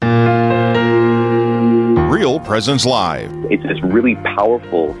Real Presence Live. It's this really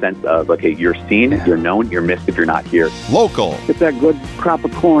powerful sense of, okay, you're seen, you're known, you're missed if you're not here. Local. It's that good crop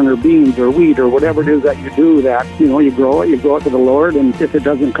of corn or beans or wheat or whatever it is that you do that, you grow it to the Lord, and if it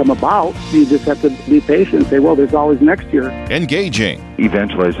doesn't come about, you just have to be patient and say, well, there's always next year. Engaging.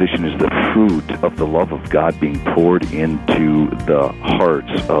 Evangelization is the fruit of the love of God being poured into the hearts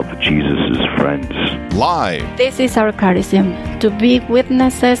of Jesus' friends. Live. This is our charism, to be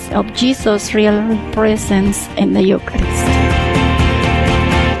witnesses of Jesus' real presence in the Eucharist.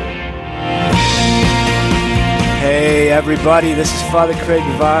 Hey everybody, this is Father Craig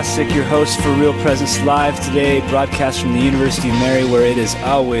Vasic, your host for Real Presence Live today, broadcast from the University of Mary, where it is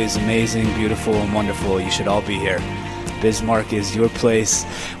always amazing, beautiful, and wonderful. You should all be here. Bismarck is your place.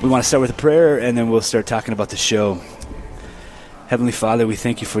 We want to start with a prayer, and then we'll start talking about the show. Heavenly Father, we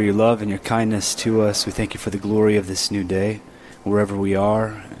thank you for your love and your kindness to us. We thank you for the glory of this new day. Wherever we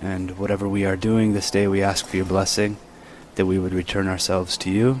are and whatever we are doing this day, we ask for your blessing, that we would return ourselves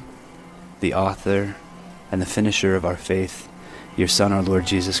to you, the author and the finisher of our faith, your Son, our Lord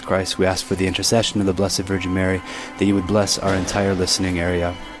Jesus Christ. We ask for the intercession of the Blessed Virgin Mary, that you would bless our entire listening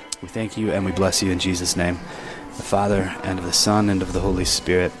area. We thank you and we bless you in Jesus' name, the Father, and of the Son, and of the Holy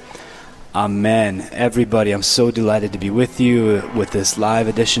Spirit. Amen. Everybody, I'm so delighted to be with you with this live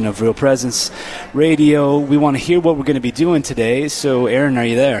edition of Real Presence Radio. We want to hear what we're going to be doing today. So, Aaron, are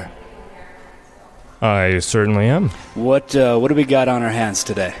you there? I certainly am. What do we got on our hands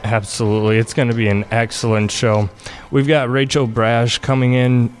today? Absolutely. It's going to be an excellent show. We've got Rachel Brash coming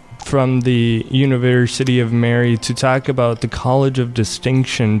in from the University of Mary to talk about the College of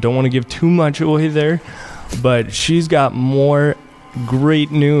Distinction. Don't want to give too much away there, but she's got more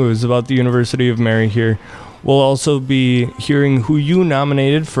great news about the University of Mary here. We'll also be hearing who you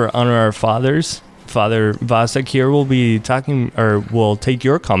nominated for Honor Our Fathers. Father Vasic here will be talking, or will take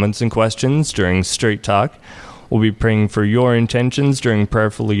your comments and questions during Straight Talk. We'll be praying for your intentions during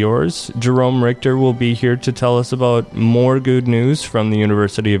Prayerfully Yours. Jerome Richter will be here to tell us about more good news from the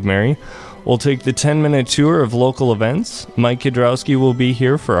University of Mary. We'll take the 10-minute tour of local events. Mike Kidrowski will be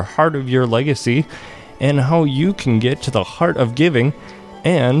here for a Heart of Your Legacy and how you can get to the heart of giving.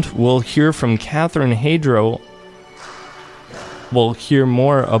 And we'll hear from Catherine Hadro. We'll hear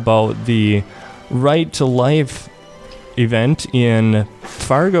more about the Right to Life event in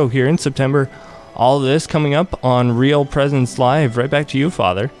Fargo here in September. All this coming up on Real Presence Live. Right back to you,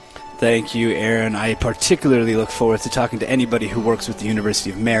 Father. Thank you, Aaron. I particularly look forward to talking to anybody who works with the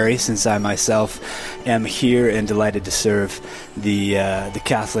University of Mary, since I myself am here and delighted to serve the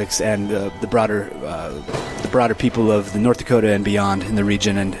Catholics and the broader people of the North Dakota and beyond in the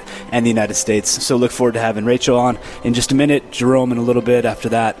region and the United States. So look forward to having Rachel on in just a minute, Jerome in a little bit after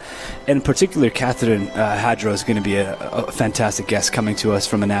that. And in particular, Catherine Hadro is going to be a fantastic guest coming to us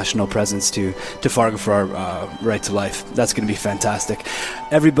from a national presence to Fargo for our Right to Life. That's going to be fantastic.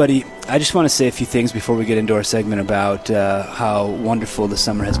 Everybody, I just want to say a few things before we get into our segment about how wonderful the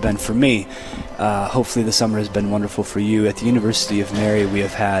summer has been for me. Hopefully the summer has been wonderful for you. At the University of Mary, we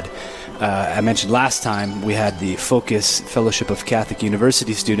have had, I mentioned last time, we had the Focus Fellowship of Catholic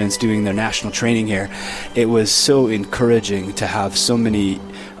University students doing their national training here. It was so encouraging to have so many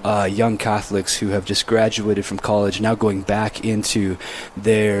young Catholics who have just graduated from college now going back into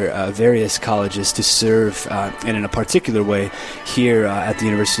their various colleges to serve, and in a particular way here at the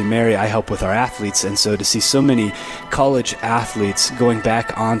University of Mary, I help with our athletes, and so to see so many college athletes going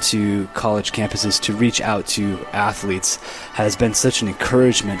back onto college campuses to reach out to athletes has been such an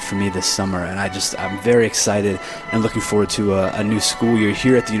encouragement for me this summer, and I'm very excited and looking forward to a new school year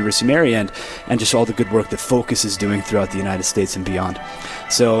here at the University of Mary and just all the good work that Focus is doing throughout the United States and beyond.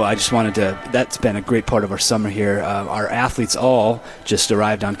 So I just wanted to, that's been a great part of our summer here. Our athletes all just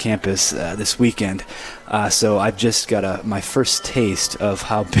arrived on campus this weekend. So I've just got my first taste of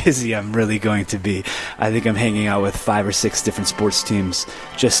how busy I'm really going to be. I think I'm hanging out with 5 or 6 different sports teams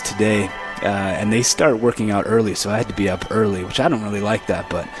just today. And they start working out early, so I had to be up early, which I don't really like that,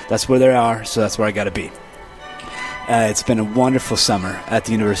 but that's where they are, so that's where I got to be. It's been a wonderful summer at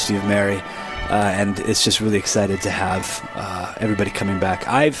the University of Mary. And it's just really excited to have everybody coming back.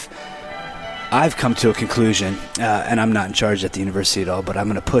 I've come to a conclusion, and I'm not in charge at the university at all, but I'm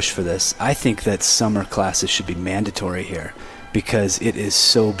going to push for this. I think that summer classes should be mandatory here because it is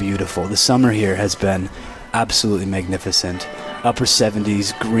so beautiful. The summer here has been absolutely magnificent. Upper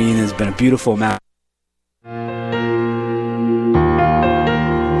 70s, green has been a beautiful mountain.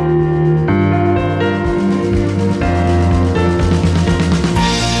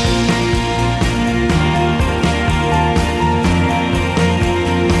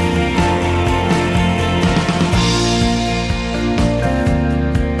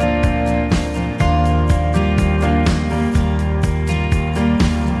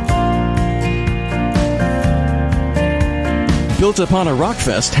 Built Upon a Rock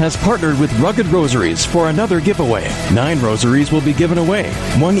Fest has partnered with Rugged Rosaries for another giveaway. 9 rosaries will be given away,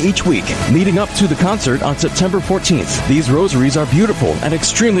 one each week, leading up to the concert on September 14th. These rosaries are beautiful and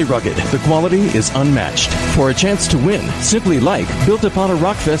extremely rugged. The quality is unmatched. For a chance to win, simply like Built Upon a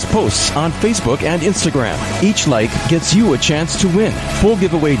Rock Fest posts on Facebook and Instagram. Each like gets you a chance to win. Full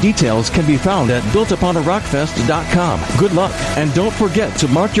giveaway details can be found at builtuponarockfest.com. Good luck, and don't forget to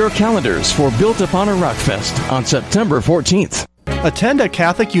mark your calendars for Built Upon a Rock Fest on September 14th. Attend a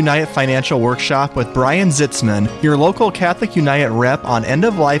Catholic United Financial Workshop with Brian Zitzman, your local Catholic United rep on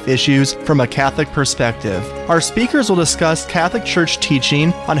end-of-life issues from a Catholic perspective. Our speakers will discuss Catholic Church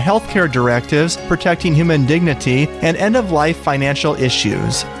teaching on healthcare directives, protecting human dignity, and end-of-life financial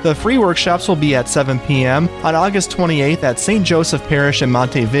issues. The free workshops will be at 7 p.m. on August 28th at St. Joseph Parish in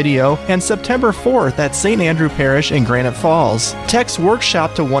Montevideo and September 4th at St. Andrew Parish in Granite Falls. Text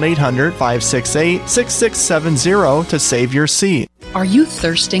workshop to 1-800-568-6670 to save your seat. Are you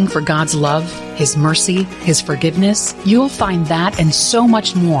thirsting for God's love, His mercy, His forgiveness? You'll find that and so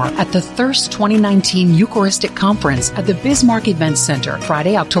much more at the Thirst 2019 Eucharistic Conference at the Bismarck Events Center,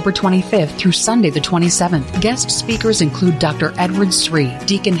 Friday, October 25th through Sunday the 27th. Guest speakers include Dr. Edward Sri,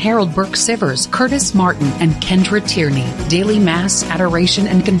 Deacon Harold Burke-Sivers, Curtis Martin, and Kendra Tierney. Daily Mass, adoration,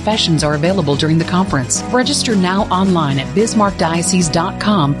 and confessions are available during the conference. Register now online at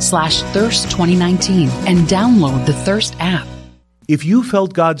bismarckdiocese.com/Thirst2019 and download the Thirst app. If you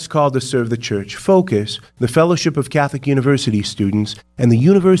felt God's call to serve the Church, Focus, the Fellowship of Catholic University Students, and the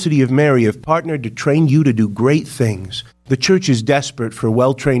University of Mary have partnered to train you to do great things. The Church is desperate for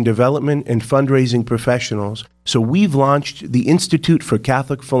well-trained development and fundraising professionals, so we've launched the Institute for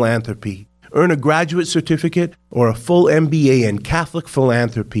Catholic Philanthropy. Earn a graduate certificate or a full MBA in Catholic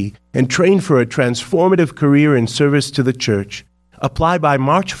philanthropy and train for a transformative career in service to the Church. Apply by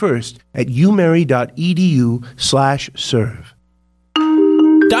March 1st at umary.edu/serve.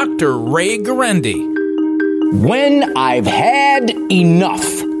 Dr. Ray Guarendi. When I've had enough.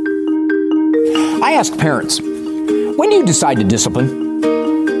 I ask parents, when do you decide to discipline?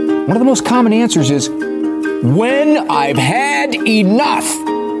 One of the most common answers is, when I've had enough.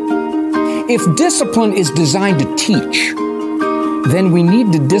 If discipline is designed to teach, then we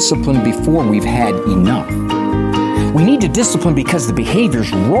need to discipline before we've had enough. We need to discipline because the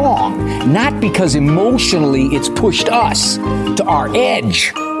behavior's wrong, not because emotionally it's pushed us to our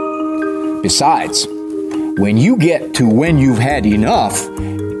edge. Besides, when you get to when you've had enough,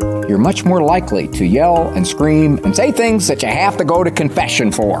 you're much more likely to yell and scream and say things that you have to go to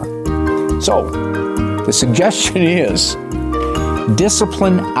confession for. So, the suggestion is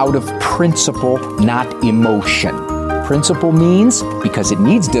discipline out of principle, not emotion. Principle means because it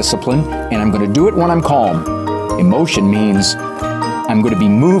needs discipline, and I'm going to do it when I'm calm. Emotion means I'm going to be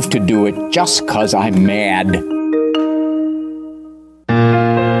moved to do it just because I'm mad.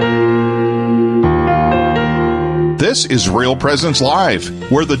 This is Real Presence Live,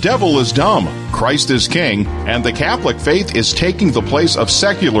 where the devil is dumb, Christ is king, and the Catholic faith is taking the place of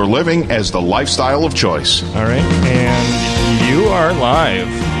secular living as the lifestyle of choice. All right, and you are live.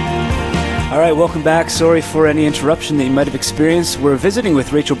 All right, welcome back. Sorry for any interruption that you might have experienced. We're visiting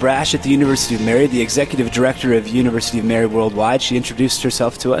with Rachel Brash at the University of Mary, the Executive Director of University of Mary Worldwide. She introduced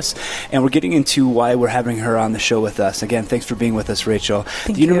herself to us, and we're getting into why we're having her on the show with us. Again, thanks for being with us, Rachel.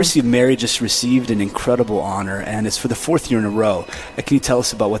 Thank the University of Mary just received an incredible honor, and it's for the 4th year in a row. Can you tell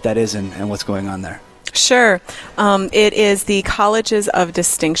us about what that is and what's going on there? Sure. It is the Colleges of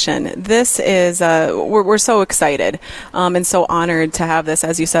Distinction. This is, we're so excited and so honored to have this.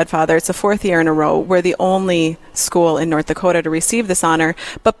 As you said, Father, it's the 4th year in a row. We're the only school in North Dakota to receive this honor.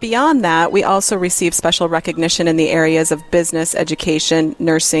 But beyond that, we also receive special recognition in the areas of business, education,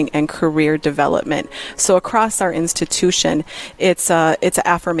 nursing, and career development. So across our institution, it's an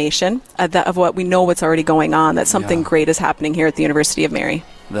affirmation of what we know what's already going on, that something great is happening here at the University of Mary.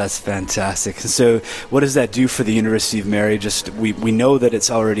 That's fantastic. So what does that do for the University of Mary? Just we know that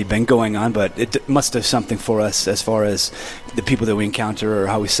it's already been going on, but it must do something for us as far as the people that we encounter or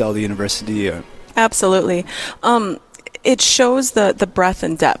how we sell the university. Absolutely. It shows the breadth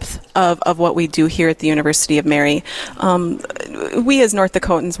and depth of what we do here at the University of Mary. We as North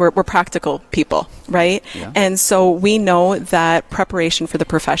Dakotans, we're practical people, right? Yeah. And so we know that preparation for the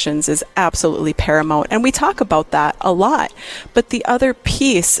professions is absolutely paramount. And we talk about that a lot. But the other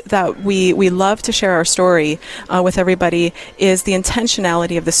piece that we love to share our story with everybody is the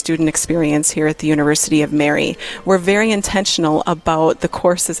intentionality of the student experience here at the University of Mary. We're very intentional about the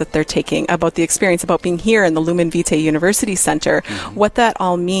courses that they're taking, about the experience, about being here in the Lumen Vitae University Center, what that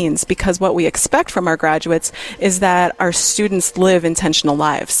all means, because what we expect from our graduates is that our students live intentional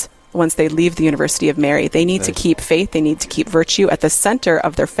lives. once they leave the University of Mary. They need to keep faith, they need to keep virtue at the center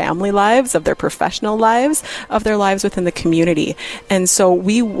of their family lives, of their professional lives, of their lives within the community. And so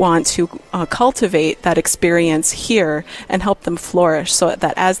we want to cultivate that experience here and help them flourish so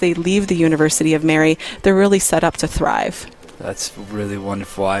that as they leave the University of Mary, they're really set up to thrive. That's really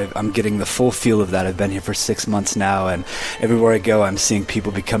wonderful. I'm getting the full feel of that. I've been here for 6 months now, and everywhere I go, I'm seeing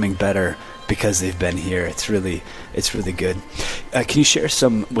people becoming better because they've been here. It's really good. Can you share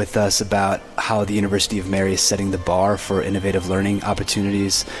some with us about how the University of Mary is setting the bar for innovative learning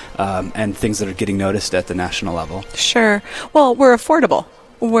opportunities and things that are getting noticed at the national level? Sure. Well, we're affordable.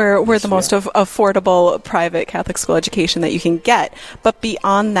 We're the most affordable private Catholic school education that you can get. But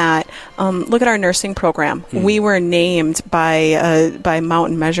beyond that, look at our nursing program. We were named by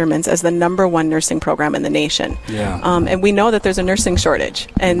Mountain Measurements as the #1 nursing program in the nation. Yeah. And we know that there's a nursing shortage.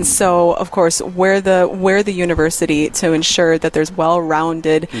 And so, of course, we're the university to ensure that there's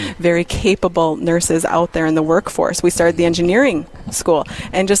well-rounded, very capable nurses out there in the workforce. We started the engineering school.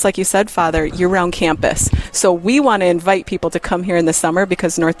 And just like you said, Father, year-round campus. So we want to invite people to come here in the summer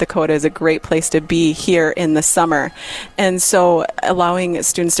because North Dakota is a great place to be here in the summer. And so allowing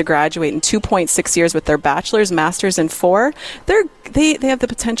students to graduate in 2.6 years with their bachelor's, master's, and 4, they have the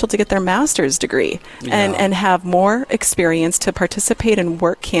potential to get their master's degree and have more experience to participate in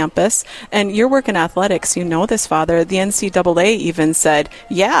work campus. And your work in athletics, you know this, Father, the NCAA even said,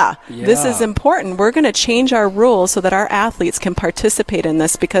 this is important. We're going to change our rules so that our athletes can participate in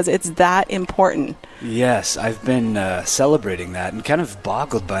this because it's that important. Yes, I've been celebrating that and kind of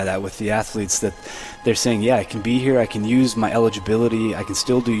boggled by that with the athletes that they're saying, I can be here, I can use my eligibility, I can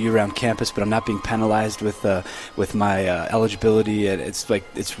still do year-round campus, but I'm not being penalized with my eligibility. And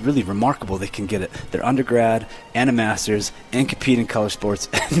it's really remarkable. They can get their undergrad and a master's and compete in college sports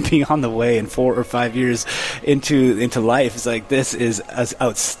and be on the way in 4 or 5 years into life. It's like, this is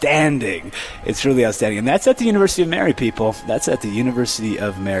outstanding. It's really outstanding. And that's at the University of Mary, people. That's at the University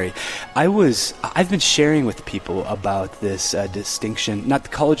of Mary. I've been sharing with people about this distinction, not the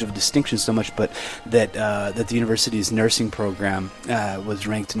College of Distinction so much, but that the university's nursing program was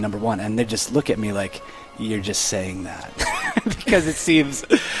ranked #1, and they just look at me like, you're just saying that because it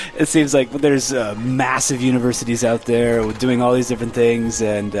seems like there's massive universities out there doing all these different things,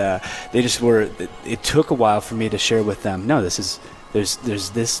 and they just were. It took a while for me to share with them. No, there's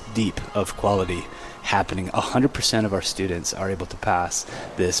this deep of quality happening. 100% of our students are able to pass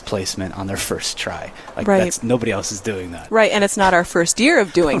this placement on their first try. Nobody else is doing that. Right, and it's not our first year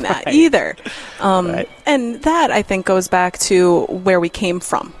of doing that either. And that, I think, goes back to where we came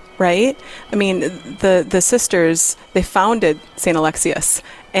from, right? I mean, the sisters, they founded St. Alexius.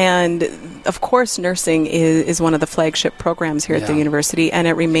 And, of course, nursing is one of the flagship programs here at the university, and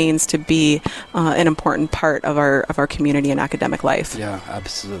it remains to be an important part of our community and academic life. Yeah,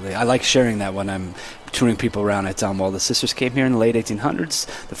 absolutely. I like sharing that when I'm touring people around. I tell them, well, the sisters came here in the late 1800s.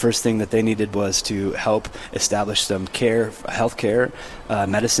 The first thing that they needed was to help establish some healthcare,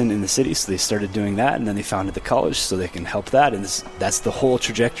 medicine in the city. So they started doing that, and then they founded the college so they can help that. And that's the whole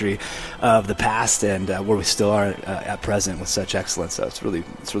trajectory of the past and where we still are at present with such excellence. So it's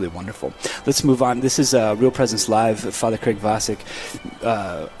really wonderful. Let's move on. This is Real Presence Live. Father Craig Vosick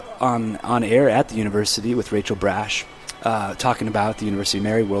on air at the university with Rachel Brash. Talking about the University of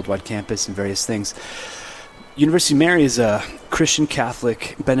Mary Worldwide Campus and various things. University of Mary is a Christian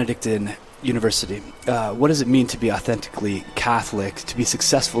Catholic Benedictine university. What does it mean to be authentically Catholic, to be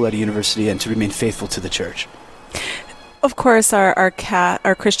successful at a university, and to remain faithful to the Church? Of course, our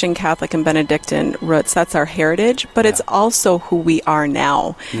Christian Catholic and Benedictine roots, that's our heritage, but it's also who we are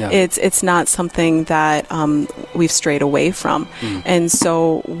now. Yeah. It's not something that we've strayed away from. And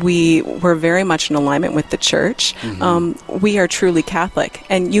so we're very much in alignment with the Church. We are truly Catholic.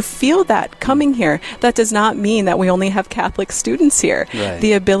 And you feel that coming here. That does not mean that we only have Catholic students here. Right.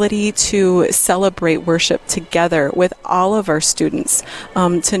 The ability to celebrate worship together with all of our students,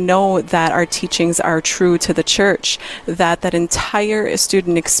 to know that our teachings are true to the Church, that entire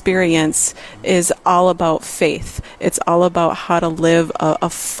student experience is all about faith. It's all about how to live a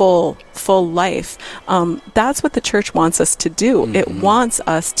full life. That's what the Church wants us to do. It wants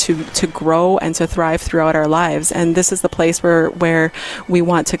us to grow and to thrive throughout our lives. And this is the place where we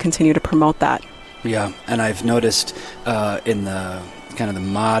want to continue to promote that. Yeah, and I've noticed in the kind of the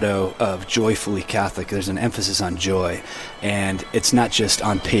motto of Joyfully Catholic, there's an emphasis on joy, and it's not just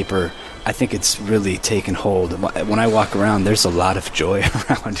on paper. I think it's really taken hold. When I walk around, there's a lot of joy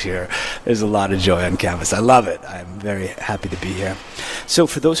around here. There's a lot of joy on campus. I love it. I'm very happy to be here. So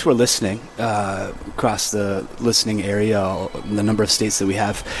for those who are listening across the listening area, the number of states that we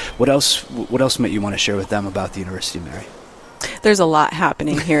have, what else might you want to share with them about the University of Mary? there's a lot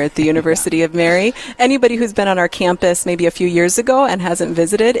happening here at the University of Mary. Anybody who's been on our campus maybe a few years ago and hasn't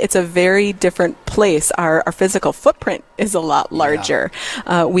visited, it's a very different place. Our physical footprint is a lot larger.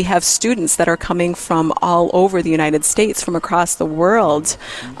 We have students that are coming from all over the United States, from across the world.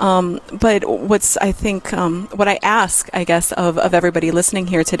 But what I ask, I guess, of everybody listening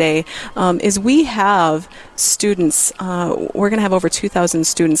here today is we have students. We're going to have over 2,000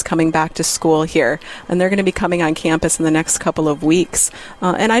 students coming back to school here, and they're going to be coming on campus in the next couple of weeks.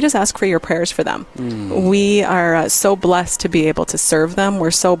 And I just ask for your prayers for them. We are so blessed to be able to serve them.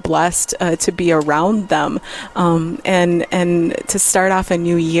 We're so blessed to be around them, and to start off a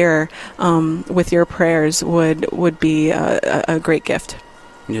new year with your prayers would be a great gift.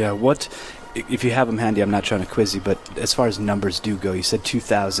 Yeah. What? If you have them handy, I'm not trying to quiz you, but as far as numbers do go, you said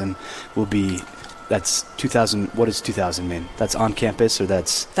 2,000 will be. That's 2,000. What does 2,000 mean? That's on campus, or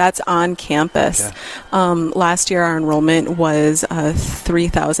that's on campus. Okay. Last year, our enrollment was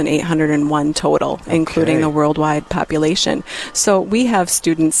 3,801 total, including the worldwide population. So we have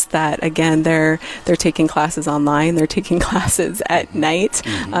students that, again, they're taking classes online. They're taking classes at night.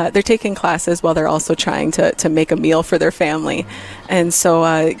 They're taking classes while they're also trying to make a meal for their family. And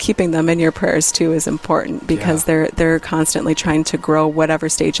so keeping them in your prayers too is important, because they're constantly trying to grow whatever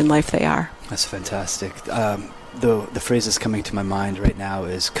stage in life they are. That's fantastic. The phrase that's coming to my mind right now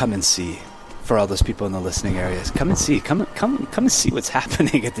is "come and see." For all those people in the listening areas, come and see. Come and see what's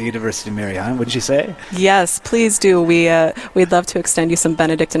happening at the University of Mary. Huh? What did you say? Yes, please do. We'd love to extend you some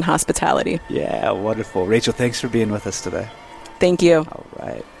Benedictine hospitality. Yeah, wonderful. Rachel, thanks for being with us today. Thank you. All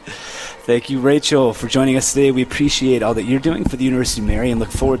right. Thank you, Rachel, for joining us today. We appreciate all that you're doing for the University of Mary and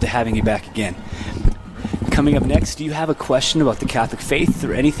look forward to having you back again. Coming up next, do you have a question about the Catholic faith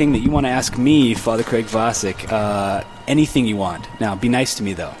or anything that you want to ask me, Father Craig Vosick? Anything you want. Now, be nice to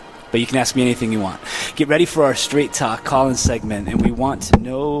me, though. But you can ask me anything you want. Get ready for our Straight Talk call-in segment, and we want to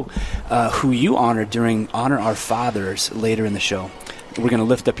know who you honor during Honor Our Fathers later in the show. We're going to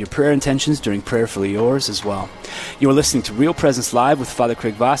lift up your prayer intentions during Prayerfully Yours as well. You're listening to Real Presence Live with Father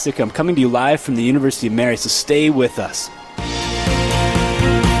Craig Vosick. I'm coming to you live from the University of Mary, so stay with us.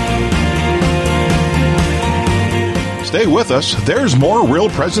 Stay with us. There's more Real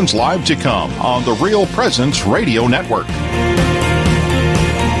Presence Live to come on the Real Presence Radio Network.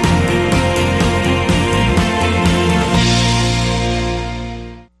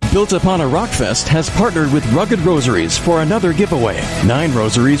 Built Upon a Rock Fest has partnered with Rugged Rosaries for another giveaway. 9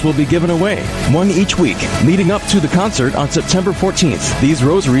 rosaries will be given away, one each week, leading up to the concert on September 14th. These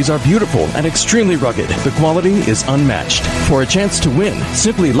rosaries are beautiful and extremely rugged. The quality is unmatched. For a chance to win,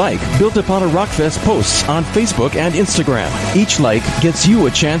 simply like Built Upon a Rock Fest posts on Facebook and Instagram. Each like gets you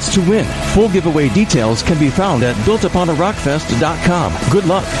a chance to win. Full giveaway details can be found at builtuponarockfest.com. Good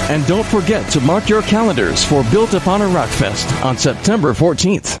luck, and don't forget to mark your calendars for Built Upon a Rock Fest on September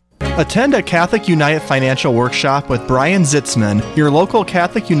 14th. Attend a Catholic United financial workshop with Brian Zitzman, your local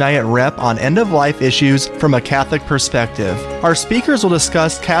Catholic United rep on end-of-life issues from a Catholic perspective. Our speakers will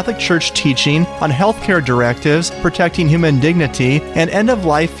discuss Catholic Church teaching on healthcare directives, protecting human dignity, and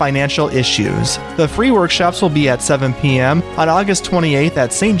end-of-life financial issues. The free workshops will be at 7 p.m. on August 28th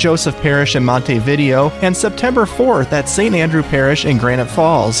at St. Joseph Parish in Montevideo and September 4th at St. Andrew Parish in Granite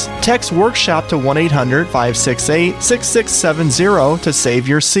Falls. Text workshop to 1-800-568-6670 to save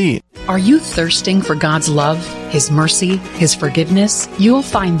your seat. Are you thirsting for God's love, His mercy, His forgiveness? You'll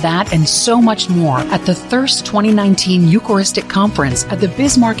find that and so much more at the Thirst 2019 Eucharistic Conference at the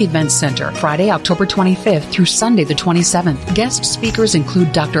Bismarck Events Center, Friday, October 25th through Sunday the 27th. Guest speakers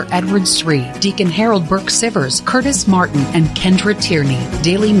include Dr. Edward Sri, Deacon Harold Burke-Sivers, Curtis Martin, and Kendra Tierney.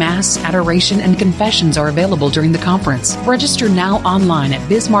 Daily Mass, adoration, and confessions are available during the conference. Register now online at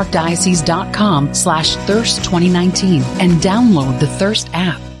bismarckdiocese.com/thirst2019 and download the Thirst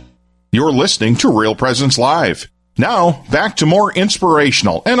app. You're listening to Real Presence Live. Now, back to more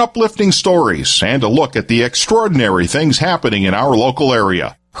inspirational and uplifting stories and a look at the extraordinary things happening in our local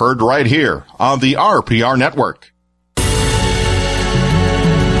area. Heard right here on the RPR Network.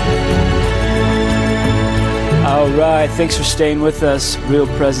 All right, thanks for staying with us. Real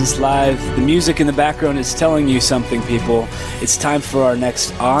Presence Live. The music in the background is telling you something, people. It's time for our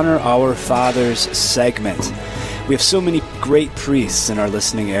next Honor Our Fathers segment. We have so many great priests in our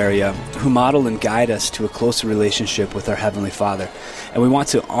listening area who model and guide us to a closer relationship with our Heavenly Father. And we want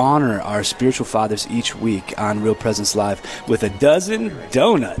to honor our spiritual fathers each week on Real Presence Live with a dozen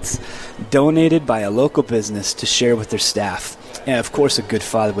donuts donated by a local business to share with their staff. And of course, a good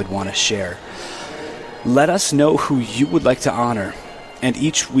father would want to share. Let us know who you would like to honor And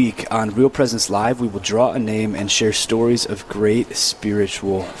each week on Real Presence Live, we will draw a name and share stories of great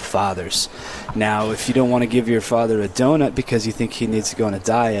spiritual fathers. Now, if you don't want to give your father a donut because you think he needs to go on a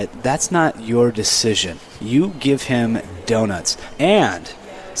diet, that's not your decision. You give him donuts. And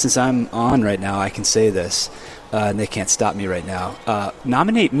since I'm on right now, I can say this, and they can't stop me right now.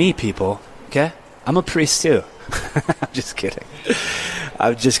 Nominate me, people, okay? I'm a priest too. I'm just kidding.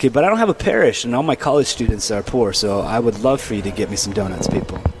 But I don't have a parish, and all my college students are poor, so I would love for you to get me some donuts,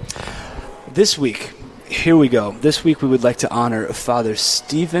 people. This week, here we go. This week we would like to honor Father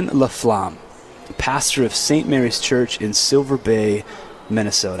Stephen LaFlamme, pastor of St. Mary's Church in Silver Bay,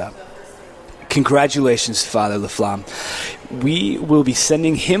 Minnesota. Congratulations, Father LaFlamme. We will be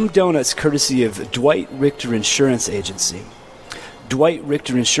sending him donuts courtesy of Dwight Richter Insurance Agency. Dwight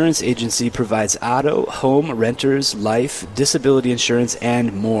Richter Insurance Agency provides auto, home, renters, life, disability insurance,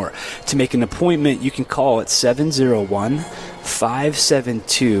 and more. To make an appointment, you can call at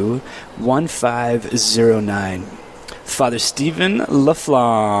 701-572-1509. Father Stephen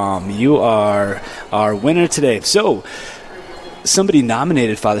LaFlamme, you are our winner today. So, somebody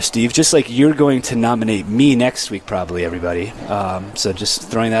nominated Father Steve, just like you're going to nominate me next week, probably, everybody. So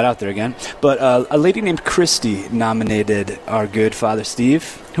just throwing that out there again. But a lady named Christy nominated our good Father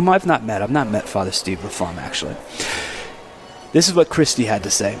Steve, whom I've not met. I've not met Father Steve LaFlamme, actually. This is what Christy had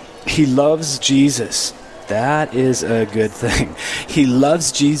to say. He loves Jesus. That is a good thing. He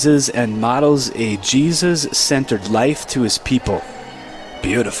loves Jesus and models a Jesus-centered life to his people.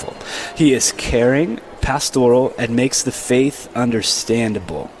 Beautiful. He is caring, pastoral, and makes the faith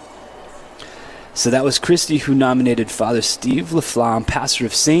understandable. So that was Christy who nominated Father Steve LaFlamme, pastor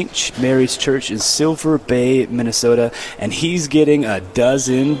of St. Mary's Church in Silver Bay, Minnesota, and he's getting a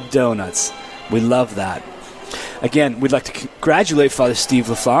dozen donuts. We love that. Again, we'd like to congratulate Father Steve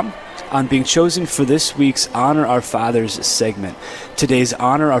LaFlamme on being chosen for this week's Honor Our Fathers segment. Today's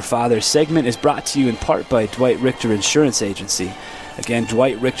Honor Our Fathers segment is brought to you in part by Dwight Richter Insurance Agency. Again,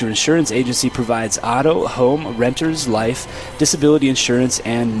 Dwight Richter Insurance Agency provides auto, home, renters, life, disability insurance,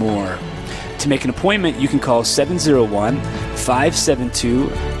 and more. To make an appointment, you can call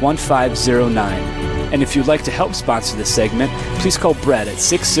 701-572-1509. And if you'd like to help sponsor this segment, please call Brett at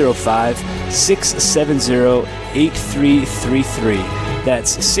 605-670-8333.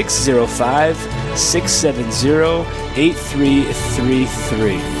 That's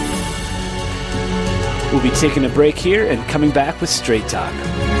 605-670-8333. We'll be taking a break here and coming back with Straight Talk.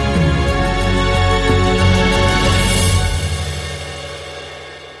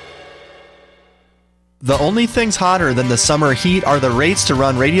 The only things hotter than the summer heat are the rates to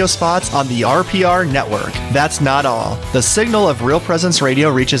run radio spots on the RPR network. That's not all. The signal of Real Presence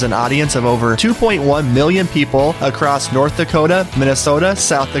Radio reaches an audience of over 2.1 million people across North Dakota, Minnesota,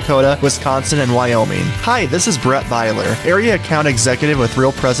 South Dakota, Wisconsin, and Wyoming. Hi, this is Brett Byler, Area Account Executive with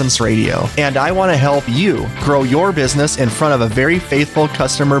Real Presence Radio, and I want to help you grow your business in front of a very faithful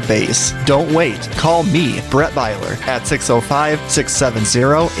customer base. Don't wait. Call me, Brett Byler, at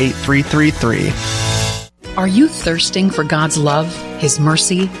 605-670-8333. Are you thirsting for God's love, His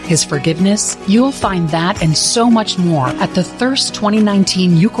mercy, His forgiveness? You'll find that and so much more at the Thirst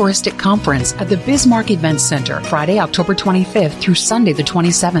 2019 Eucharistic Conference at the Bismarck Events Center, Friday, October 25th through Sunday the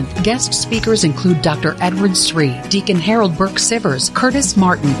 27th. Guest speakers include Dr. Edward Sri, Deacon Harold Burke-Sivers, Curtis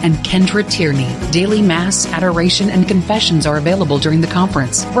Martin, and Kendra Tierney. Daily Mass, adoration, and confessions are available during the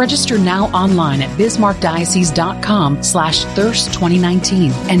conference. Register now online at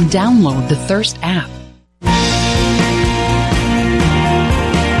bismarckdiocese.com/Thirst2019 and download the Thirst app.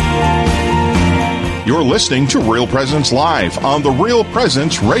 You're listening to Real Presence Live on the Real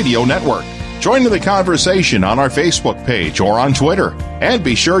Presence Radio Network. Join in the conversation on our Facebook page or on Twitter. And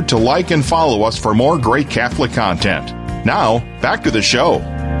be sure to like and follow us for more great Catholic content. Now, back to the show.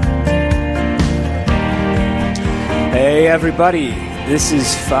 Hey, everybody. This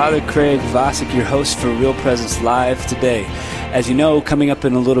is Father Craig Vosick, your host for Real Presence Live today. As you know, coming up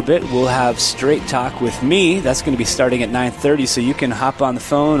in a little bit, we'll have Straight Talk with me. That's going to be starting at 9:30, so you can hop on the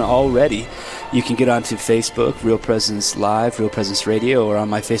phone already. You can get onto Facebook, Real Presence Live, Real Presence Radio, or on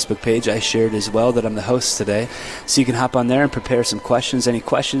my Facebook page, I shared as well that I'm the host today. So you can hop on there and prepare some questions. Any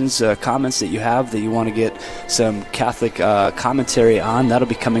questions, comments that you have that you want to get some Catholic commentary on, that'll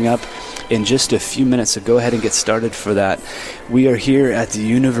be coming up in just a few minutes, so go ahead and get started for that. We are here at the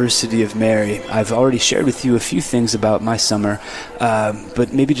University of Mary. I've already shared with you a few things about my summer,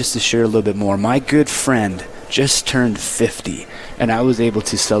 but maybe just to share a little bit more. My good friend just turned 50, and I was able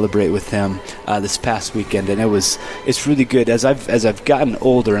to celebrate with him this past weekend, and it's really good. As I've gotten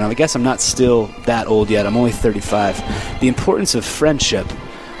older, and I guess I'm not still that old yet, I'm only 35, the importance of friendship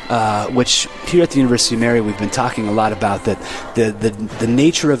which here at the University of Mary we've been talking a lot about, that the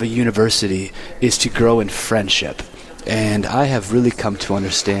nature of a university is to grow in friendship. And I have really come to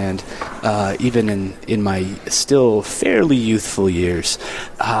understand, even in my still fairly youthful years,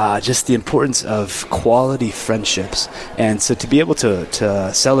 just the importance of quality friendships. And so to be able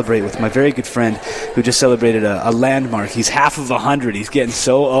to celebrate with my very good friend who just celebrated a landmark. He's half of 100. He's getting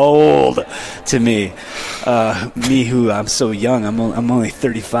so old to me. Me, who I'm so young. I'm only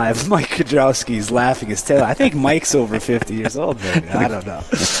 35. Mike Kudrowski's laughing his tail. I think Mike's over 50 years old, maybe. I don't know.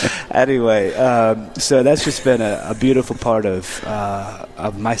 Anyway, so that's just been a beautiful part of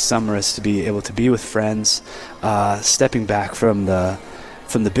my summer, is to be able to be with friends, stepping back from the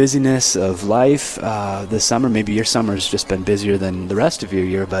busyness of life this summer. Maybe your summer has just been busier than the rest of your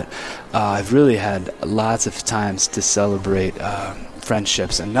year, but I've really had lots of times to celebrate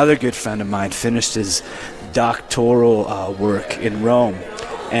friendships. Another good friend of mine finished his doctoral work in Rome.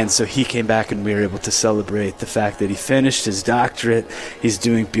 And so he came back, and we were able to celebrate the fact that he finished his doctorate. He's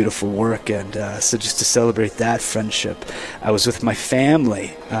doing beautiful work, and so just to celebrate that friendship, I was with my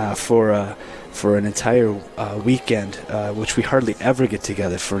family for an entire weekend, which we hardly ever get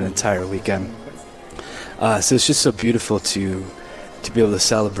together for an entire weekend. So it's just so beautiful to be able to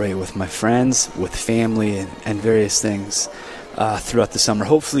celebrate with my friends, with family, and various things throughout the summer.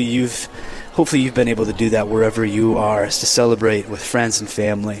 Hopefully you've been able to do that wherever you are, is to celebrate with friends and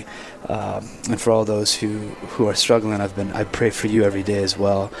family. And for all those who are struggling, I pray for you every day as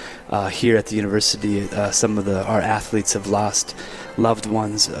well. Here at the university, some of our athletes have lost loved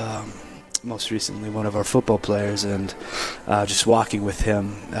ones. Most recently, one of our football players, and just walking with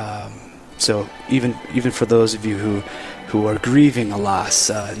him. So even for those of you who are grieving a loss,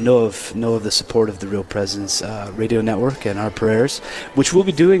 know of the support of the Real Presence Radio Network and our prayers, which we'll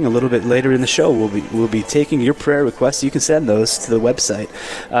be doing a little bit later in the show. We'll be taking your prayer requests. You can send those to the website,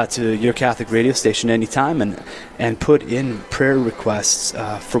 to your Catholic radio station anytime, and put in prayer requests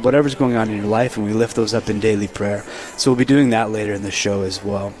for whatever's going on in your life, and we lift those up in daily prayer. So we'll be doing that later in the show as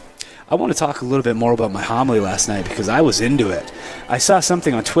well. I want to talk a little bit more about my homily last night, because I was into it. I saw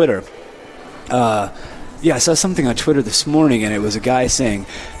something on Twitter. I saw something on Twitter this morning, and it was a guy saying,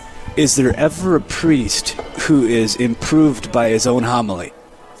 is there ever a priest who is improved by his own homily?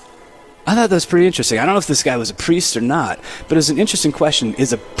 I thought that was pretty interesting. I don't know if this guy was a priest or not, but it was an interesting question.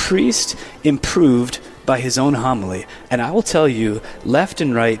 Is a priest improved by his own homily? And I will tell you, left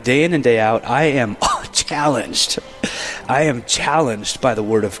and right, day in and day out, I am challenged. I am challenged by the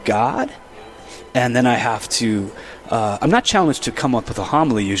Word of God, and then I have to... I'm not challenged to come up with a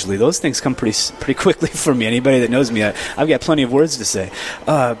homily usually. Those things come pretty quickly for me. Anybody that knows me, I've got plenty of words to say.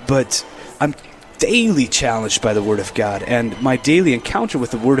 But I'm daily challenged by the Word of God. And my daily encounter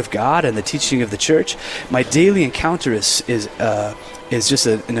with the Word of God and the teaching of the Church, my daily encounter is just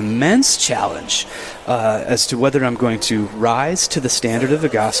an immense challenge as to whether I'm going to rise to the standard of the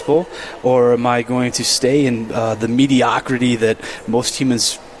gospel, or am I going to stay in the mediocrity that most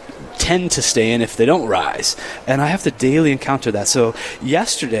humans tend to stay in if they don't rise. And I have to daily encounter that. So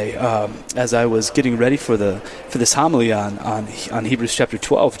yesterday, as I was getting ready for this homily on Hebrews chapter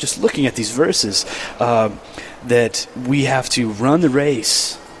 12, just looking at these verses, that we have to run the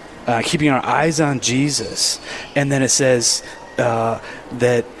race, keeping our eyes on Jesus. And then it says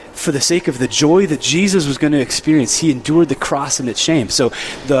that for the sake of the joy that Jesus was going to experience, he endured the cross and its shame. So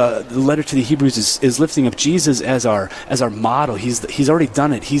the letter to the Hebrews is lifting up Jesus as our model. He's already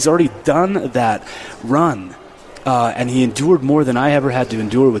done it. He's already done that run. And he endured more than I ever had to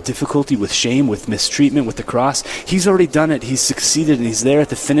endure, with difficulty, with shame, with mistreatment, with the cross. He's already done it. He's succeeded, and he's there at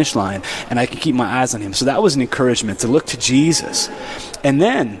the finish line, and I can keep my eyes on him. So that was an encouragement to look to Jesus. And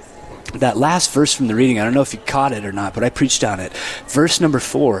then that last verse from the reading, I don't know if you caught it or not, but I preached on it. Verse number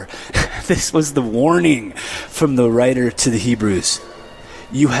 4, this was the warning from the writer to the Hebrews.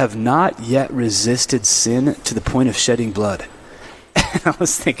 You have not yet resisted sin to the point of shedding blood. And I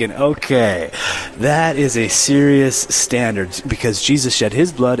was thinking, okay, that is a serious standard, because Jesus shed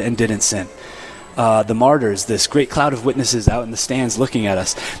his blood and didn't sin. The martyrs, this great cloud of witnesses out in the stands looking at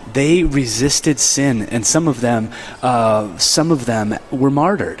us, they resisted sin, and some of them were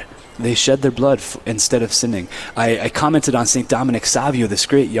martyred. They shed their blood instead of sinning. I commented on St. Dominic Savio, this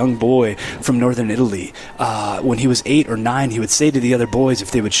great young boy from northern Italy. When he was 8 or 9, he would say to the other boys, if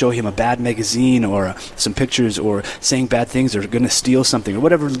they would show him a bad magazine or some pictures or saying bad things or going to steal something or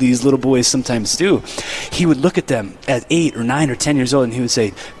whatever these little boys sometimes do, he would look at them at 8 or 9 or 10 years old and he would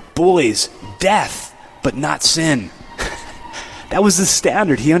say, boys, death, but not sin. That was the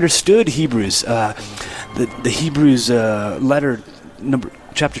standard. He understood Hebrews. The Hebrews letter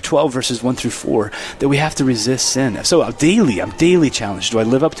chapter 12, verses 1 through 4, that we have to resist sin. So I'm daily challenged. Do I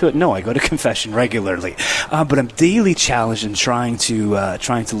live up to it? No, I go to confession regularly. But I'm daily challenged in trying to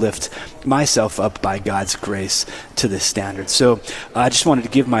lift myself up by God's grace to this standard. So I just wanted to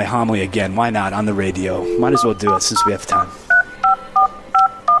give my homily again. Why not on the radio? Might as well do it since we have time.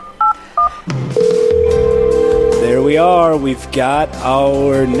 There we are. We've got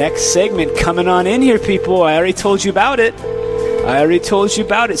our next segment coming on in here, people. I already told you about it.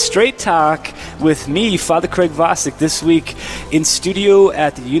 Straight Talk with me, Father Craig Vosick, this week in studio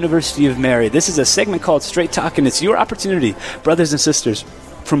at the University of Mary. This is a segment called Straight Talk, and it's your opportunity, brothers and sisters,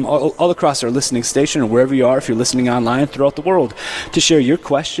 from all across our listening station, or wherever you are, if you're listening online throughout the world, to share your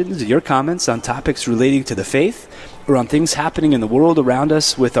questions, your comments on topics relating to the faith, or on things happening in the world around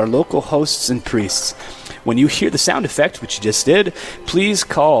us with our local hosts and priests. When you hear the sound effect, which you just did, please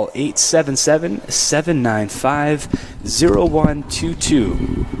call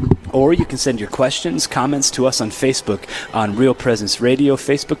 877-795-0122. Or you can send your questions, comments to us on Facebook, on Real Presence Radio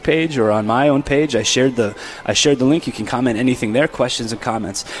Facebook page, or on my own page. I shared the link. You can comment anything there, questions and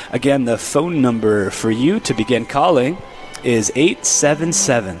comments. Again, the phone number for you to begin calling is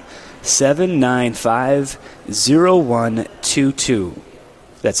 877-795-0122.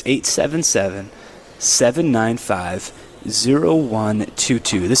 That's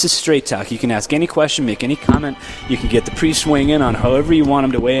 877-795-0122. This is Straight Talk. You can ask any question, make any comment. You can get the priest weighing in on however you want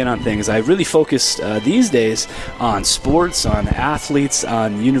him to weigh in on things. I really focus these days on sports, on athletes,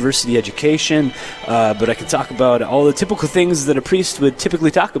 on university education, but I can talk about all the typical things that a priest would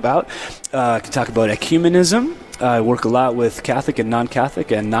typically talk about. I can talk about ecumenism. I work a lot with Catholic and non-Catholic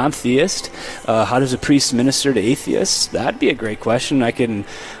and non-theist. How does a priest minister to atheists? That'd be a great question. I can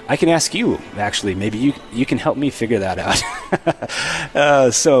ask you, actually. Maybe you can help me figure that out.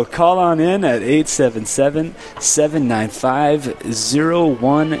 So call on in at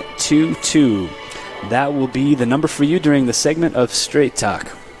 877-795-0122. That will be the number for you during the segment of Straight Talk.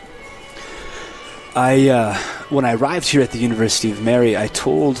 When I arrived here at the University of Mary, I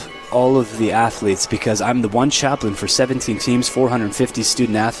told all of the athletes, because I'm the one chaplain for 17 teams, 450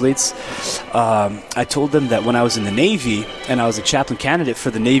 student athletes. I told them that when I was in the Navy, and I was a chaplain candidate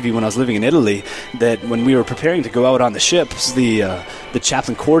for the Navy when I was living in Italy, that when we were preparing to go out on the ships, the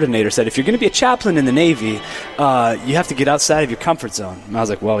chaplain coordinator said, if you're going to be a chaplain in the Navy, you have to get outside of your comfort zone. And I was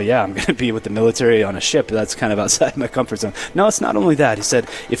like, well, yeah, I'm going to be with the military on a ship. That's kind of outside my comfort zone. No, it's not only that. He said,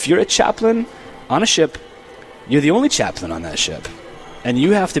 if you're a chaplain on a ship, you're the only chaplain on that ship. And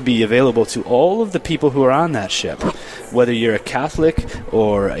you have to be available to all of the people who are on that ship, whether you're a Catholic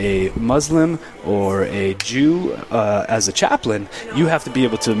or a Muslim or a Jew. As a chaplain, you have to be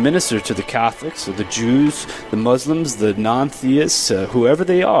able to minister to the Catholics or the Jews, the Muslims, the non-theists, whoever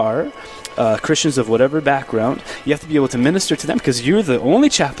they are, Christians of whatever background. You have to be able to minister to them because you're the only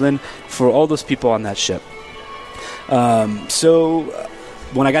chaplain for all those people on that ship. So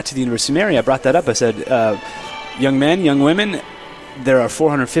when I got to the University of Mary, I brought that up. I said, young men, young women, there are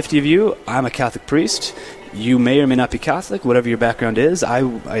 450 of you. I'm a Catholic priest. You may or may not be Catholic, whatever your background is. I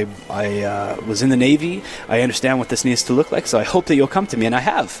was in the Navy. I understand what this needs to look like, so I hope that you'll come to me, and I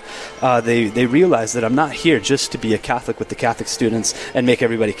have. They realize that I'm not here just to be a Catholic with the Catholic students and make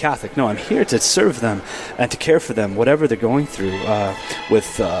everybody Catholic. No, I'm here to serve them and to care for them, whatever they're going through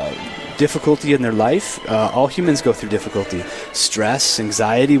with difficulty in their life. All humans go through difficulty, stress,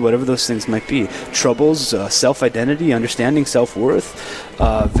 anxiety, whatever those things might be, troubles, self-identity, understanding self-worth,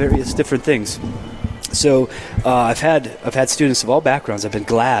 various different things. So I've had students of all backgrounds. I've been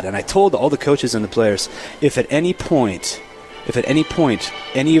glad, and I told all the coaches and the players, if at any point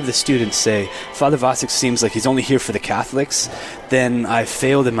any of the students say, Father Vosick seems like he's only here for the Catholics, then I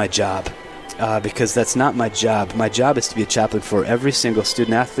failed in my job. Because that's not my job. My job is to be a chaplain for every single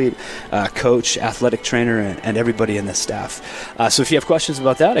student athlete, coach, athletic trainer, and everybody in the staff. So if you have questions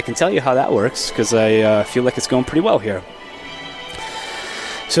about that, I can tell you how that works, because I feel like it's going pretty well here.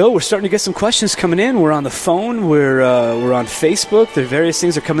 So we're starting to get some questions coming in. We're on the phone. We're on Facebook. The various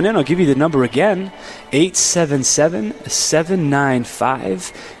things are coming in. I'll give you the number again,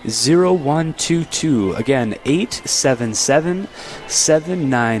 877-795-0122. Again,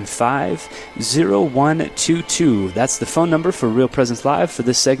 877-795-0122. That's the phone number for Real Presence Live for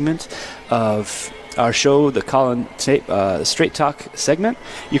this segment of our show, the Colin Straight Talk segment.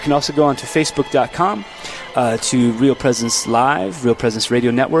 You can also go on to Facebook.com to Real Presence Live, Real Presence Radio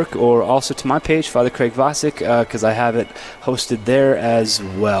Network, or also to my page, Father Craig Vosick, because I have it hosted there as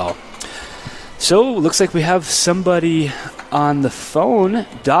well. So, looks like we have somebody on the phone.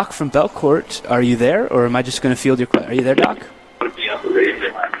 Doc from Belcourt, are you there, or am I just going to field your question? Are you there, Doc?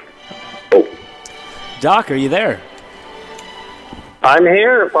 Oh. Doc, are you there? I'm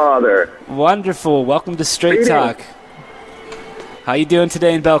here, Father. Wonderful. Welcome to Straight Greetings. Talk. How you doing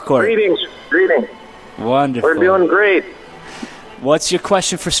today in Belcourt? Greetings. Wonderful. We're doing great. What's your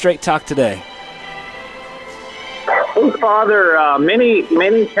question for Straight Talk today? Oh, Father,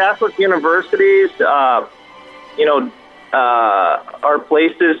 many Catholic universities, are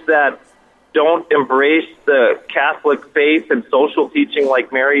places that don't embrace the Catholic faith and social teaching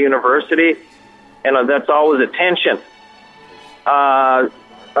like Mary University, and that's always a tension. How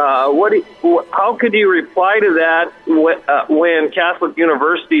could you reply to that when Catholic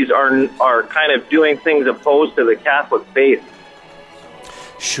universities are kind of doing things opposed to the Catholic faith?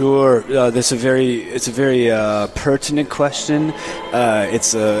 Sure, it's a very pertinent question.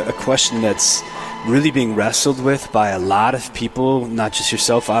 It's a question that's really being wrestled with by a lot of people, not just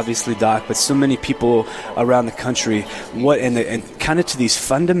yourself, obviously, Doc, but so many people around the country. And kind of to these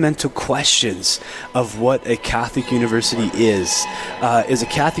fundamental questions of what a Catholic university is. Is a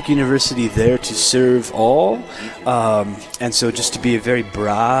Catholic university there to serve all? And so just to be a very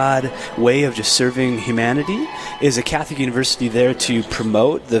broad way of just serving humanity? Is a Catholic university there to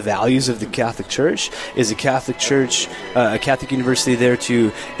promote the values of the Catholic Church? Is a Catholic university there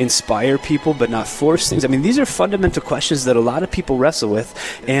to inspire people but not force things? I mean, these are fundamental questions that a lot of people wrestle with,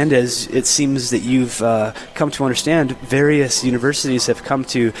 and as it seems that you've come to understand, various universities have come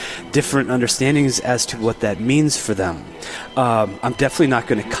to different understandings as to what that means for them. I'm definitely not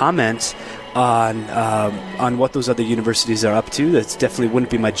going to comment on what those other universities are up to. That definitely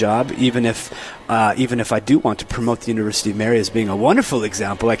wouldn't be my job, even if I do want to promote the University of Mary as being a wonderful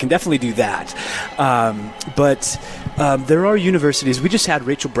example. I can definitely do that. But there are universities. We just had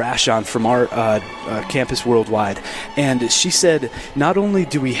Rachel Brash on from our campus worldwide, and she said not only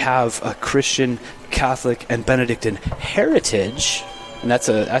do we have a Christian, Catholic, and Benedictine heritage, and that's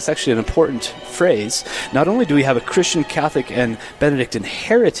actually an important phrase. Not only do we have a Christian, Catholic, and Benedictine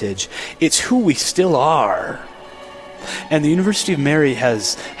heritage, it's who we still are. And the University of Mary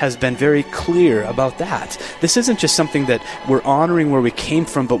has been very clear about that. This isn't just something that we're honoring where we came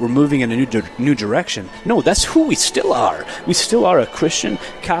from, but we're moving in a new direction. No, that's who we still are. We still are a Christian,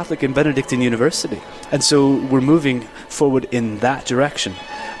 Catholic, and Benedictine university. And so we're moving forward in that direction.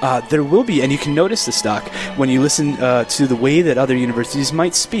 There will be, and you can notice this, Doc, when you listen to the way that other universities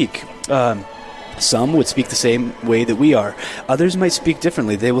might speak. Some would speak the same way that we are. Others might speak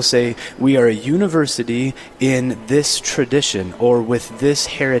differently. They will say, we are a university in this tradition, or with this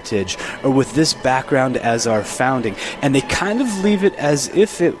heritage, or with this background as our founding. And they kind of leave it as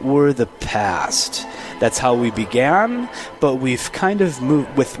if it were the past. That's how we began, but we've kind of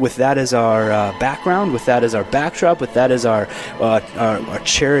moved with that as our background, with that as our backdrop, with that as our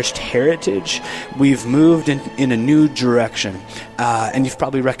cherished heritage. We've moved in a new direction, and you've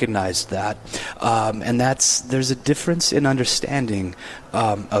probably recognized that. And there's a difference in understanding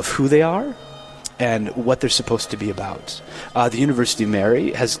of who they are and what they're supposed to be about. The University of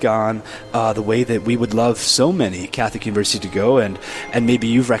Mary has gone the way that we would love so many Catholic universities to go, and maybe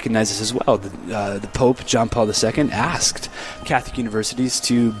you've recognized this as well. The Pope, John Paul II, asked Catholic universities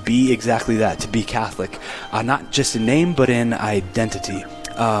to be exactly that, to be Catholic. Not just in name, but in identity.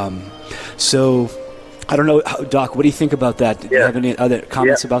 So, I don't know, Doc, what do you think about that? Do you have any other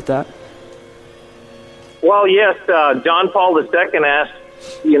comments about that? Well, yes, John Paul II asked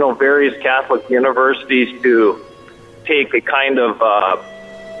various Catholic universities to take a kind of, I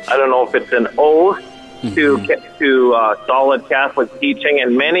don't know if it's an oath to solid Catholic teaching,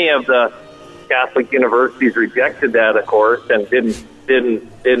 and many of the Catholic universities rejected that, of course, and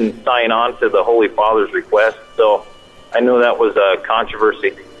didn't sign on to the Holy Father's request. So I know that was a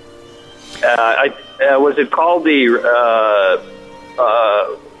controversy. Was it called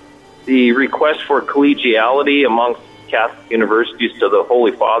the request for collegiality amongst Catholic universities to the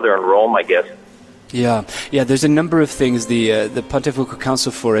Holy Father in Rome, I guess? Yeah. There's a number of things. The Pontifical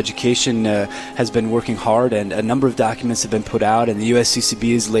Council for Education has been working hard, and a number of documents have been put out, and the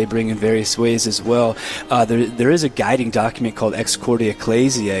USCCB is laboring in various ways as well. There is a guiding document called Ex Corde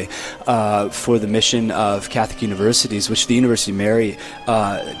Ecclesiae for the mission of Catholic universities, which the University of Mary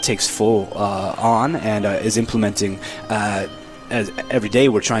takes full on and is implementing. As every day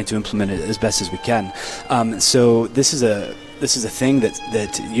we're trying to implement it as best as we can. So this is a thing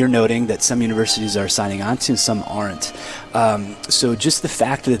that you're noting that some universities are signing on to and some aren't. So just the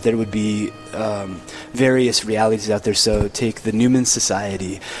fact that there would be various realities out there. So take the Newman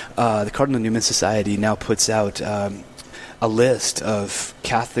Society. The Cardinal Newman Society now puts out a list of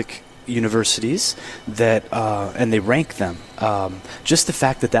Catholic universities that and they rank them. Just the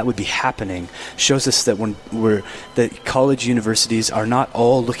fact that would be happening shows us that that college universities are not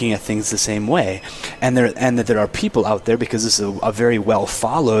all looking at things the same way, and that there are people out there, because this is a very well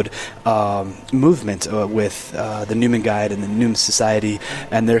followed movement with the Newman Guide and the Newman Society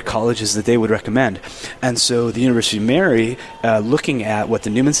and their colleges that they would recommend. And so the University of Mary, looking at what the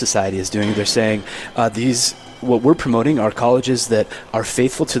Newman Society is doing, they're saying what we're promoting are colleges that are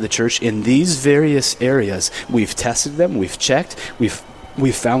faithful to the church in these various areas. We've tested them, we've checked, we've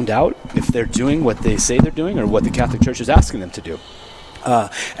found out if they're doing what they say they're doing or what the Catholic Church is asking them to do.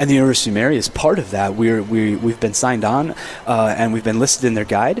 And the University of Mary is part of that. We've been signed on, and we've been listed in their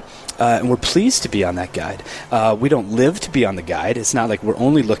guide, and we're pleased to be on that guide. We don't live to be on the guide. It's not like we're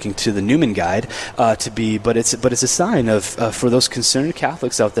only looking to the Newman Guide to be, but it's a sign of for those concerned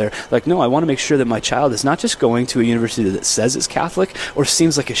Catholics out there. Like, no, I want to make sure that my child is not just going to a university that says it's Catholic or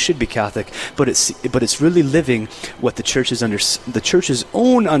seems like it should be Catholic, but it's really living what the church's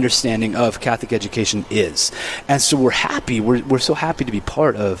own understanding of Catholic education is. And so we're happy. We're so happy to be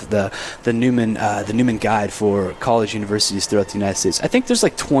part of the Newman Guide for college universities throughout the United States. I think there's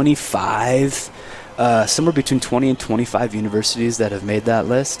like 25, somewhere between 20 and 25 universities that have made that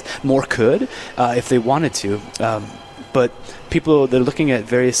list. More could if they wanted to, but they're looking at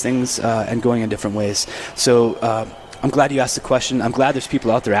various things and going in different ways. So I'm glad you asked the question. I'm glad there's people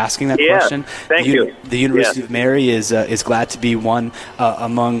out there asking that question. Thank you. The University of Mary is glad to be one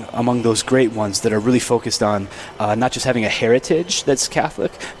among those great ones that are really focused on not just having a heritage that's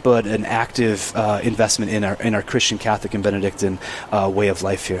Catholic, but an active investment in our Christian, Catholic, and Benedictine way of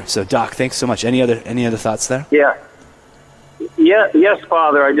life here. So, Doc, thanks so much. Any other thoughts there? Yes,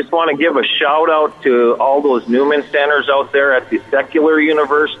 Father. I just want to give a shout out to all those Newman centers out there at the secular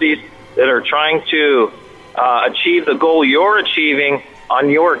universities that are trying to achieve the goal you're achieving on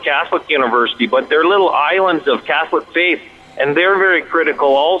your Catholic university, but they're little islands of Catholic faith, and they're very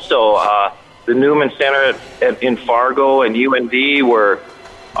critical also. The Newman Center in Fargo and UND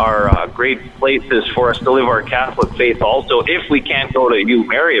are great places for us to live our Catholic faith also, if we can't go to U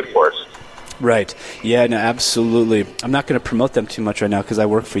Mary, of course. Right. Yeah, no, absolutely. I'm not going to promote them too much right now because I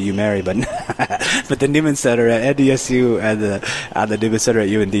work for U Mary, but the Newman Center at NDSU and the Newman Center at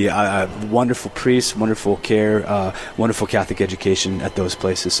UND, wonderful priests, wonderful care, wonderful Catholic education at those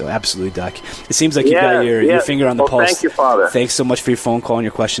places. So absolutely, Doc. It seems like you've got your finger on the pulse. Thank you, Father. Thanks so much for your phone call and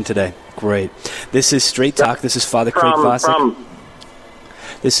your question today. Great. This is Straight Talk. This is Father Craig Vosick.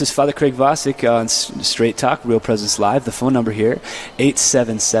 This is Father Craig Vosick on Straight Talk, Real Presence Live. The phone number here,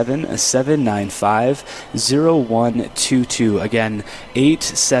 877-795-0122. Again,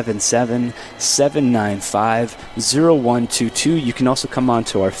 877-795-0122. You can also come on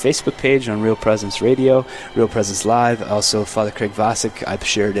to our Facebook page on Real Presence Radio, Real Presence Live. Also, Father Craig Vosick, I've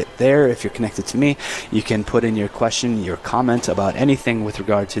shared it there. If you're connected to me, you can put in your question, your comment about anything with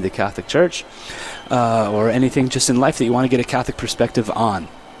regard to the Catholic Church. Or anything just in life that you want to get a Catholic perspective on.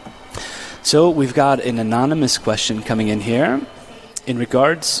 So we've got an anonymous question coming in here in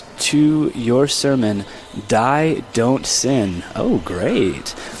regards to your sermon, Die, Don't Sin. Oh,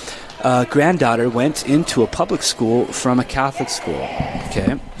 great. Granddaughter went into a public school from a Catholic school,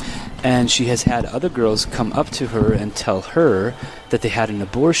 okay? And she has had other girls come up to her and tell her that they had an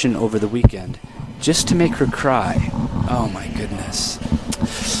abortion over the weekend just to make her cry. Oh, my goodness.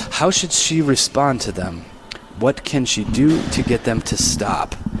 How should she respond to them? What can she do to get them to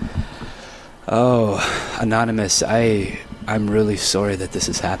stop? Oh, Anonymous, I'm really sorry that this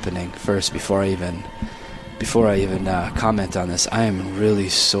is happening. First, before I even comment on this, I am really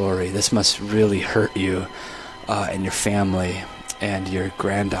sorry. This must really hurt you and your family and your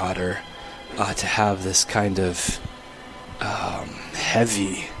granddaughter to have this kind of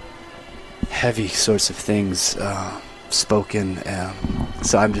heavy sorts of things spoken.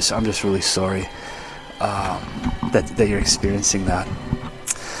 So I'm just really sorry that you're experiencing that.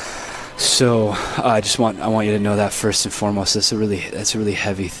 So I want you to know that first and foremost, that's a really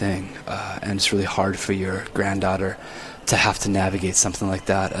heavy thing, and it's really hard for your granddaughter to have to navigate something like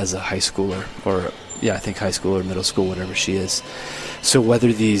that as a high schooler, or I think high school or middle school, whatever she is. So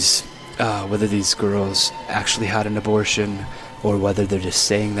whether these girls actually had an abortion, or whether they're just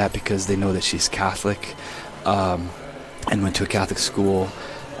saying that because they know that she's Catholic and went to a Catholic school,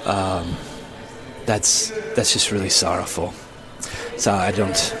 that's just really sorrowful. So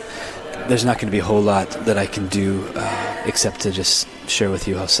there's not going to be a whole lot that I can do except to just share with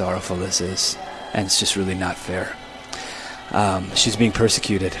you how sorrowful this is, and it's just really not fair. She's being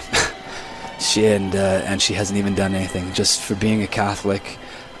persecuted, and she hasn't even done anything. Just for being a Catholic,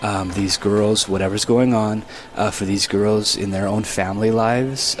 these girls, whatever's going on, for these girls in their own family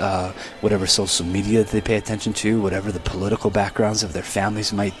lives, whatever social media that they pay attention to, whatever the political backgrounds of their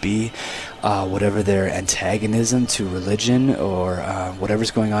families might be, whatever their antagonism to religion, or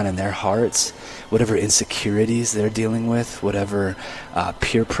whatever's going on in their hearts, whatever insecurities they're dealing with, whatever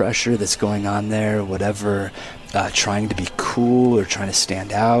peer pressure that's going on there, whatever trying to be cool or trying to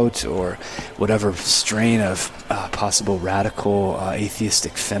stand out, or whatever strain of possible radical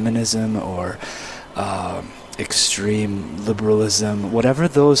atheistic feminism or extreme liberalism, whatever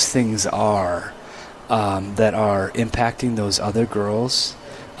those things are that are impacting those other girls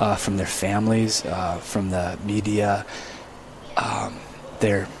from their families, from the media,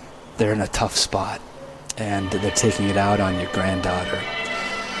 they're in a tough spot, and they're taking it out on your granddaughter.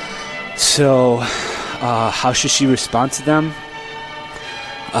 So how should she respond to them?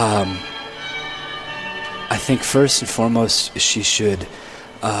 I think first and foremost she should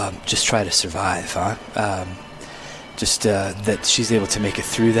just try to survive, that she's able to make it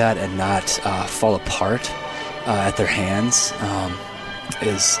through that and not fall apart at their hands,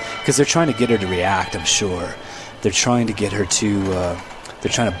 is because they're trying to get her to react. I'm sure they're trying to get her to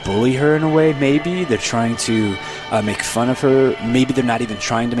they're trying to bully her in a way. Maybe they're trying to make fun of her. Maybe they're not even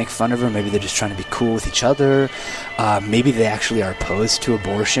trying to make fun of her. Maybe they're just trying to be cool with each other. Maybe they actually are opposed to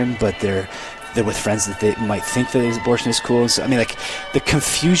abortion, but they're with friends that they might think that abortion is cool. So, I mean, like, the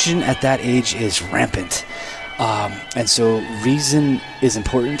confusion at that age is rampant. And so reason is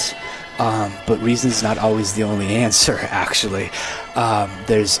important, but reason is not always the only answer, actually.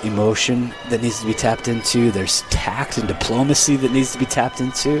 There's emotion that needs to be tapped into. There's tact and diplomacy that needs to be tapped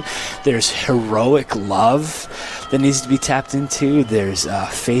into. There's heroic love that needs to be tapped into. There's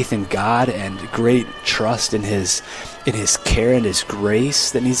faith in God and great trust in His care and His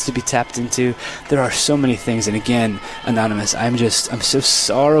grace that needs to be tapped into. There are so many things. And again, Anonymous, I'm so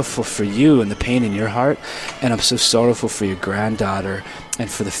sorrowful for you and the pain in your heart, and I'm so sorrowful for your granddaughter and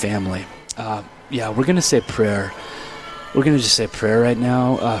for the family. We're going to say a prayer. We're going to just say a prayer right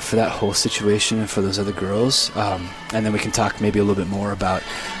now for that whole situation and for those other girls. And then we can talk maybe a little bit more about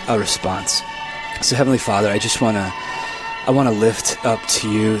a response. So Heavenly Father, I want to lift up to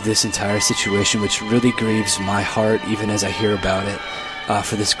you this entire situation, which really grieves my heart, even as I hear about it,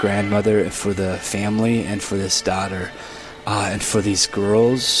 for this grandmother and for the family and for this daughter, and for these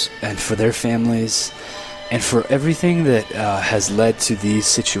girls and for their families, and for everything that has led to these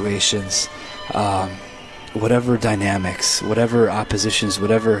situations. Whatever dynamics, whatever oppositions,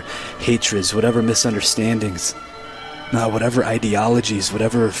 whatever hatreds, whatever misunderstandings, whatever ideologies,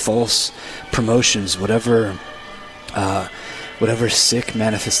 whatever false promotions, whatever sick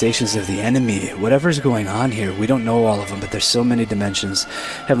manifestations of the enemy, whatever's going on here, we don't know all of them, but there's so many dimensions.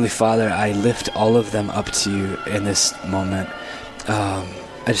 Heavenly Father, I lift all of them up to you in this moment. I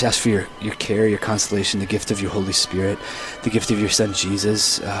just ask for your care, your consolation, the gift of your Holy Spirit, the gift of your Son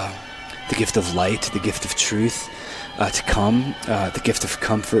Jesus, the gift of light, the gift of truth to come, the gift of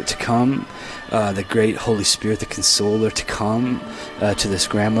comfort to come, the great Holy Spirit, the Consoler to come to this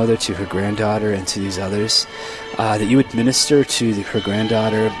grandmother, to her granddaughter, and to these others, that you would minister to her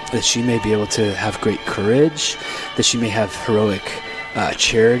granddaughter, that she may be able to have great courage, that she may have heroic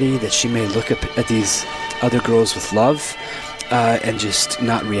charity, that she may look up at these other girls with love, and just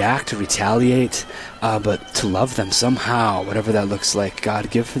not react or retaliate, but to love them somehow, whatever that looks like.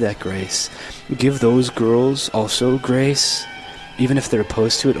 God, give her that grace. Give those girls also grace, even if they're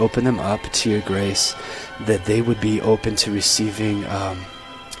opposed to it. Open them up to your grace, that they would be open to receiving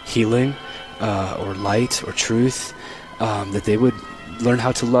healing or light or truth, that they would learn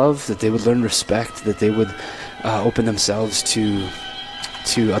how to love, that they would learn respect, that they would open themselves to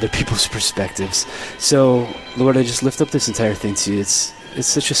other people's perspectives. So, Lord, I just lift up this entire thing to you. It's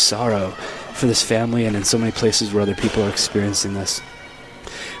such a sorrow for this family and in so many places where other people are experiencing this.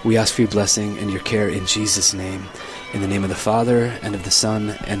 We ask for your blessing and your care in Jesus' name. In the name of the Father, and of the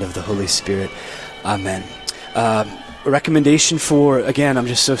Son, and of the Holy Spirit. Amen. A recommendation for, again, I'm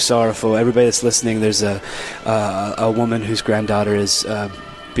just so sorrowful. Everybody that's listening, there's a woman whose granddaughter is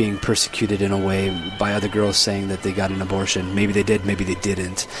being persecuted in a way by other girls saying that they got an abortion. Maybe they did, maybe they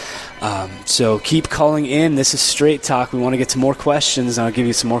didn't. So keep calling in. This is Straight Talk. We want to get to more questions, and I'll give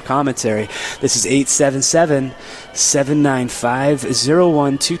you some more commentary. This is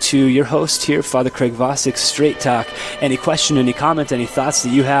 877-795-0122. Your host here, Father Craig Vosick, Straight Talk. Any question, any comment, any thoughts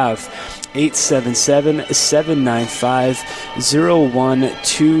that you have,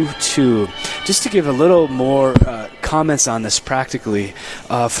 877-795-0122. Just to give a little more comments on this practically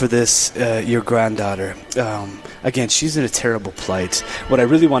for this, your granddaughter. Again, she's in a terrible plight. What I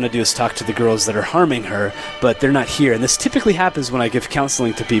really want to do is talk to the girls that are harming her, but they're not here. And this typically happens when I give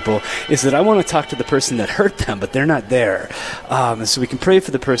counseling to people, is that I want to talk to the person that hurt them, but they're not there. And so we can pray for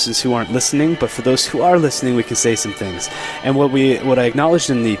the persons who aren't listening, but for those who are listening, we can say some things. And what I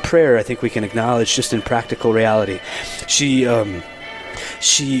acknowledged in the prayer, I think we can acknowledge just in practical reality. She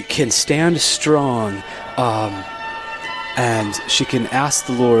can stand strong, and she can ask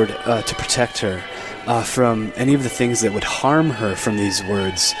the Lord to protect her from any of the things that would harm her from these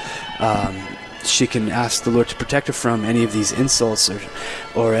words. She can ask the Lord to protect her from any of these insults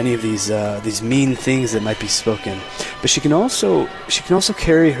or any of these mean things that might be spoken. But she can also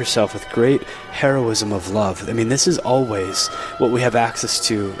carry herself with great heroism of love. I mean, this is always what we have access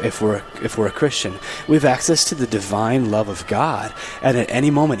to if we're a Christian. We have access to the divine love of God, and at any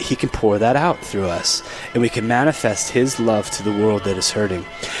moment He can pour that out through us, and we can manifest His love to the world that is hurting.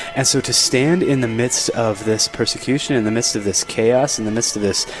 And so to stand in the midst of this persecution, in the midst of this chaos, in the midst of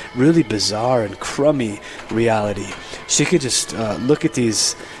this really bizarre and crummy reality, she could just look at these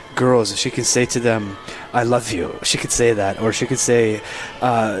girls and she can say to them, "I love you." She could say that, or she could say,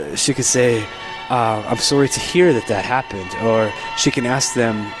 "I'm sorry to hear that happened." Or she can ask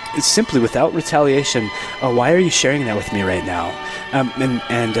them simply, without retaliation, "Why are you sharing that with me right now?"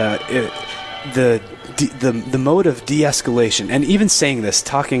 The mode of de-escalation, and even saying this,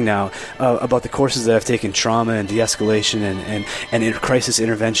 talking now about the courses that I've taken, trauma and de-escalation and crisis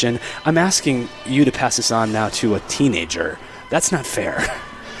intervention, I'm asking you to pass this on now to a teenager. That's not fair.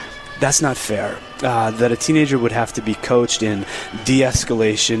 That's not fair. That a teenager would have to be coached in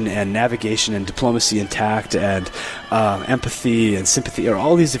de-escalation and navigation and diplomacy and tact and empathy and sympathy, or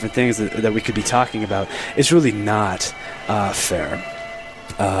all these different things that we could be talking about, is really not fair.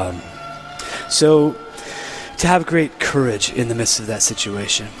 So to have great courage in the midst of that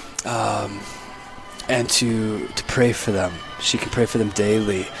situation, and to pray for them. She can pray for them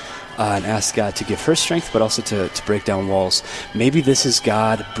daily. And ask God to give her strength, but also to break down walls. Maybe this is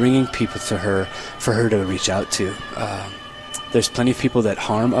God bringing people to her for her to reach out to. There's plenty of people that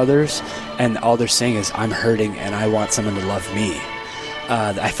harm others, and all they're saying is, "I'm hurting and I want someone to love me."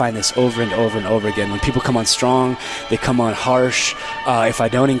 I find this over and over and over again. When people come on strong, they come on harsh. If I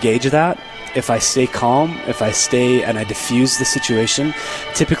don't engage that, if I stay calm, if I stay and I diffuse the situation,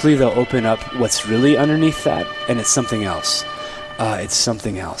 typically they'll open up what's really underneath that, and it's something else. It's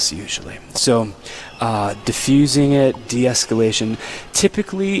something else usually. So diffusing it, de-escalation,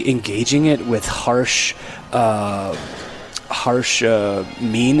 typically engaging it with harsh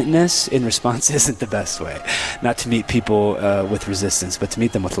meanness in response isn't the best way. Not to meet people with resistance, but to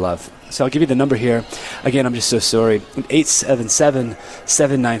meet them with love. So I'll give you the number here. Again, I'm just so sorry.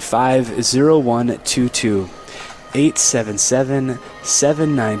 877-795-0122.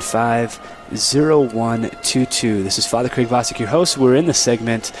 877-795-0122. This is Father Craig Vosick, your host. We're in the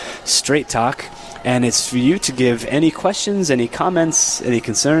segment Straight Talk, and it's for you to give any questions, any comments, any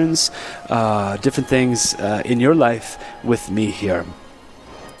concerns, different things in your life with me here.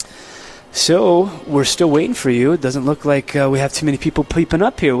 So we're still waiting for you. It doesn't look like we have too many people peeping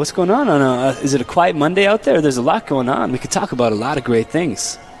up here. What's going on? Is it a quiet Monday out there? There's a lot going on. We could talk about a lot of great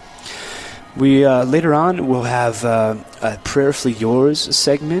things. We later on we'll have a Prayerfully Yours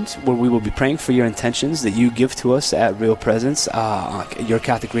segment where we will be praying for your intentions that you give to us at Real Presence, your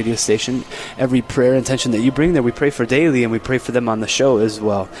Catholic radio station. Every prayer intention that you bring there, we pray for daily, and we pray for them on the show as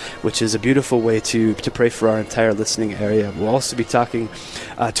well, which is a beautiful way to pray for our entire listening area. We'll also be talking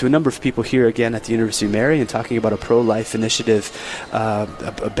to a number of people here again at the University of Mary and talking about a pro-life initiative, a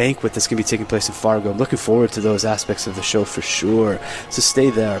banquet that's going to be taking place in Fargo. I'm looking forward to those aspects of the show for sure, so stay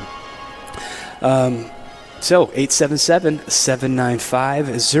there. So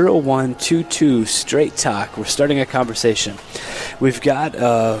 877-795-0122, Straight Talk. We're starting a conversation. We've got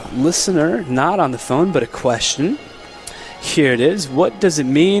a listener, not on the phone, but a question. Here it is. What does it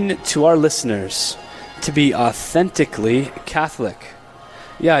mean to our listeners to be authentically Catholic?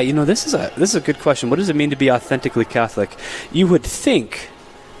 Yeah, this is a good question. What does it mean to be authentically Catholic? You would think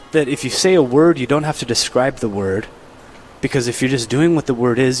that if you say a word, you don't have to describe the word. Because if you're just doing what the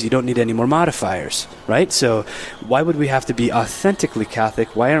word is, you don't need any more modifiers, right? So why would we have to be authentically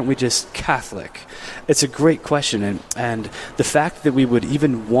Catholic? Why aren't we just Catholic? It's a great question. And the fact that we would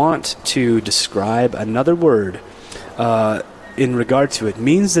even want to describe another word in regard to it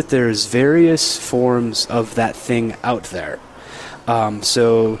means that there's various forms of that thing out there.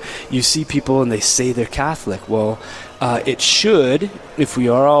 So you see people and they say they're Catholic. Well, It should, if we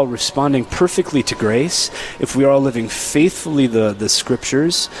are all responding perfectly to grace, if we are all living faithfully the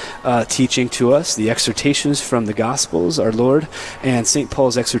Scriptures teaching to us, the exhortations from the Gospels, our Lord, and St.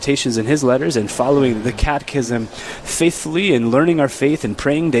 Paul's exhortations in his letters, and following the Catechism faithfully, and learning our faith, and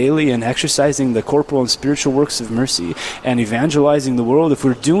praying daily, and exercising the corporal and spiritual works of mercy, and evangelizing the world, if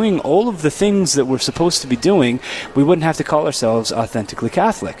we're doing all of the things that we're supposed to be doing, we wouldn't have to call ourselves authentically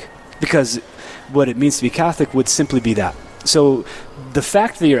Catholic. Because what it means to be Catholic would simply be that. So the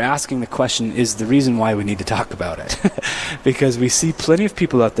fact that you're asking the question is the reason why we need to talk about it. Because we see plenty of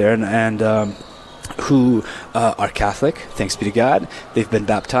people out there and who are Catholic, thanks be to God. They've been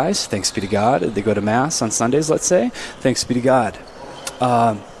baptized, thanks be to God. They go to Mass on Sundays, let's say, thanks be to God.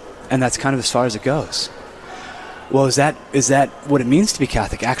 And that's kind of as far as it goes. Well, is that what it means to be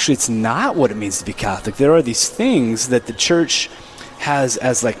Catholic? Actually, it's not what it means to be Catholic. There are these things that the Church has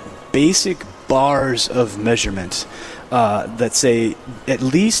as like basic bars of measurement that say, at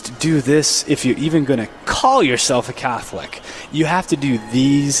least do this if you're even going to call yourself a Catholic. You have to do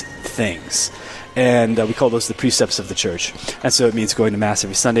these things. And we call those the precepts of the Church. And so it means going to Mass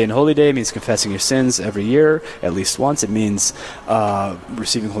every Sunday and Holy Day. It means confessing your sins every year, at least once. It means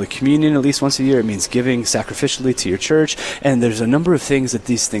receiving Holy Communion at least once a year. It means giving sacrificially to your church. And there's a number of things that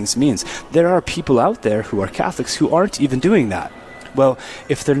these things means. There are people out there who are Catholics who aren't even doing that. Well,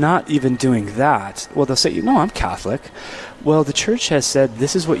 if they're not even doing that, well, they'll say, I'm Catholic. Well, the Church has said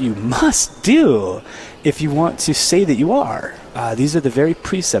this is what you must do if you want to say that you are. These are the very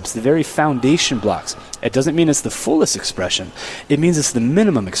precepts, the very foundation blocks. It doesn't mean it's the fullest expression. It means it's the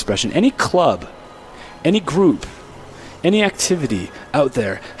minimum expression. Any club, any group, any activity out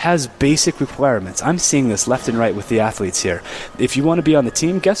there has basic requirements. I'm seeing this left and right with the athletes here. If you want to be on the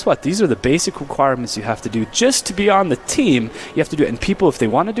team, guess what? These are the basic requirements you have to do. Just to be on the team, you have to do it. And people, if they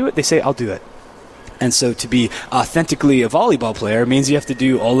want to do it, they say, I'll do it. And so to be authentically a volleyball player means you have to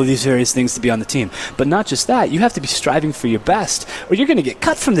do all of these various things to be on the team. But not just that, you have to be striving for your best, or you're going to get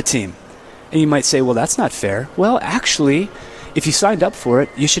cut from the team. And you might say, well, that's not fair. Well, actually, if you signed up for it,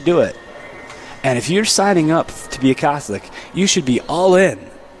 you should do it. And if you're signing up to be a Catholic, you should be all in.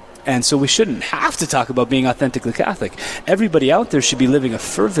 And so we shouldn't have to talk about being authentically Catholic. Everybody out there should be living a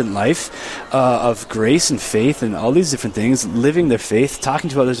fervent life of grace and faith and all these different things, living their faith,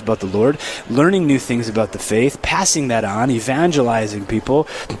 talking to others about the Lord, learning new things about the faith, passing that on, evangelizing people,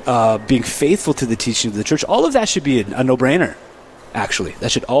 being faithful to the teaching of the Church. All of that should be a no-brainer, actually.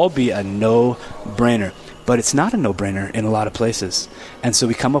 That should all be a no-brainer. But it's not a no-brainer in a lot of places. And so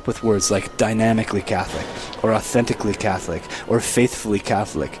we come up with words like dynamically Catholic, or authentically Catholic, or faithfully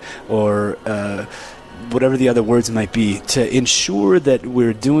Catholic, or whatever the other words might be, to ensure that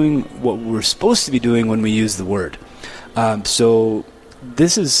we're doing what we're supposed to be doing when we use the word. So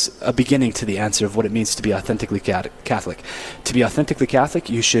this is a beginning to the answer of what it means to be authentically Catholic. To be authentically Catholic,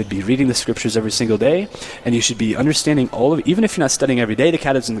 you should be reading the Scriptures every single day, and you should be understanding all of it. Even if you're not studying every day the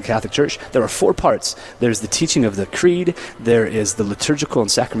Catechism of the Catholic Church, there are 4 parts. There's the teaching of the Creed, there is the liturgical and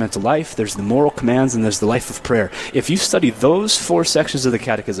sacramental life, there's the moral commands, and there's the life of prayer. If you study those 4 sections of the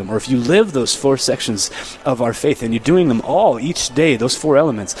Catechism, or if you live those 4 sections of our faith, and you're doing them all each day, those 4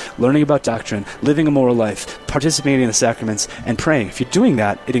 elements, learning about doctrine, living a moral life, participating in the sacraments, and praying. If you're doing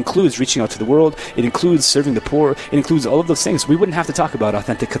that, it includes reaching out to the world, it includes serving the poor, it includes all of those things. We wouldn't have to talk about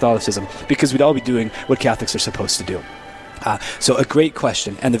authentic Catholicism because we'd all be doing what Catholics are supposed to do. So a great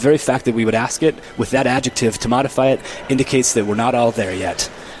question, and the very fact that we would ask it with that adjective to modify it indicates that we're not all there yet.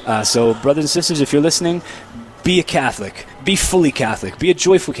 So brothers and sisters, if you're listening, be a Catholic. Be fully Catholic. Be a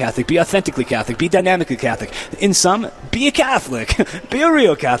joyful Catholic. Be authentically Catholic. Be dynamically Catholic. In sum, be a Catholic. Be a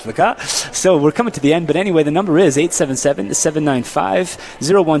real Catholic, huh? So we're coming to the end, but anyway, the number is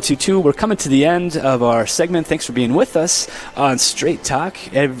 877-795-0122. We're coming to the end of our segment. Thanks for being with us on Straight Talk.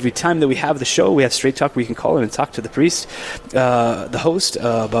 Every time that we have the show, we have Straight Talk where you can call in and talk to the priest, the host,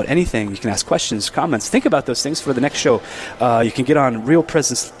 about anything. You can ask questions, comments. Think about those things for the next show. You can get on Real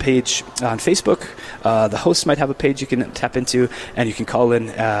Presence page on Facebook. The host might have a page you can tap into, and you can call in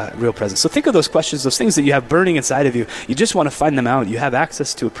Real Presence. So think of those questions, those things that you have burning inside of you. You just want to find them out. You have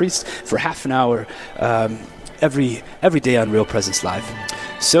access to a priest for half an hour every day on Real Presence Live.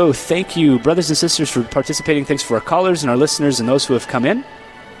 So thank you, brothers and sisters, for participating. Thanks for our callers and our listeners and those who have come in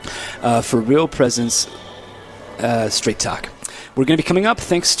for Real Presence Straight Talk. we're going to be coming up.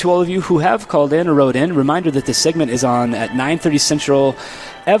 Thanks to all of you who have called in or wrote in. Reminder that this segment is on at 9:30 Central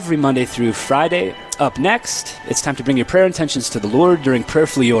every Monday through Friday. Up next, it's time to bring your prayer intentions to the Lord during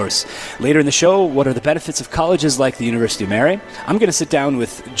Prayerfully Yours. Later in the show, what are the benefits of colleges like the University of Mary? I'm going to sit down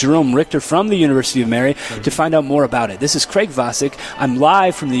with Jerome Richter from the University of Mary to find out more about it. This is Craig Vosick. I'm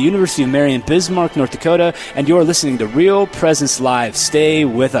live from the University of Mary in Bismarck, North Dakota, and you're listening to Real Presence Live. Stay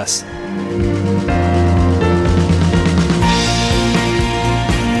with us.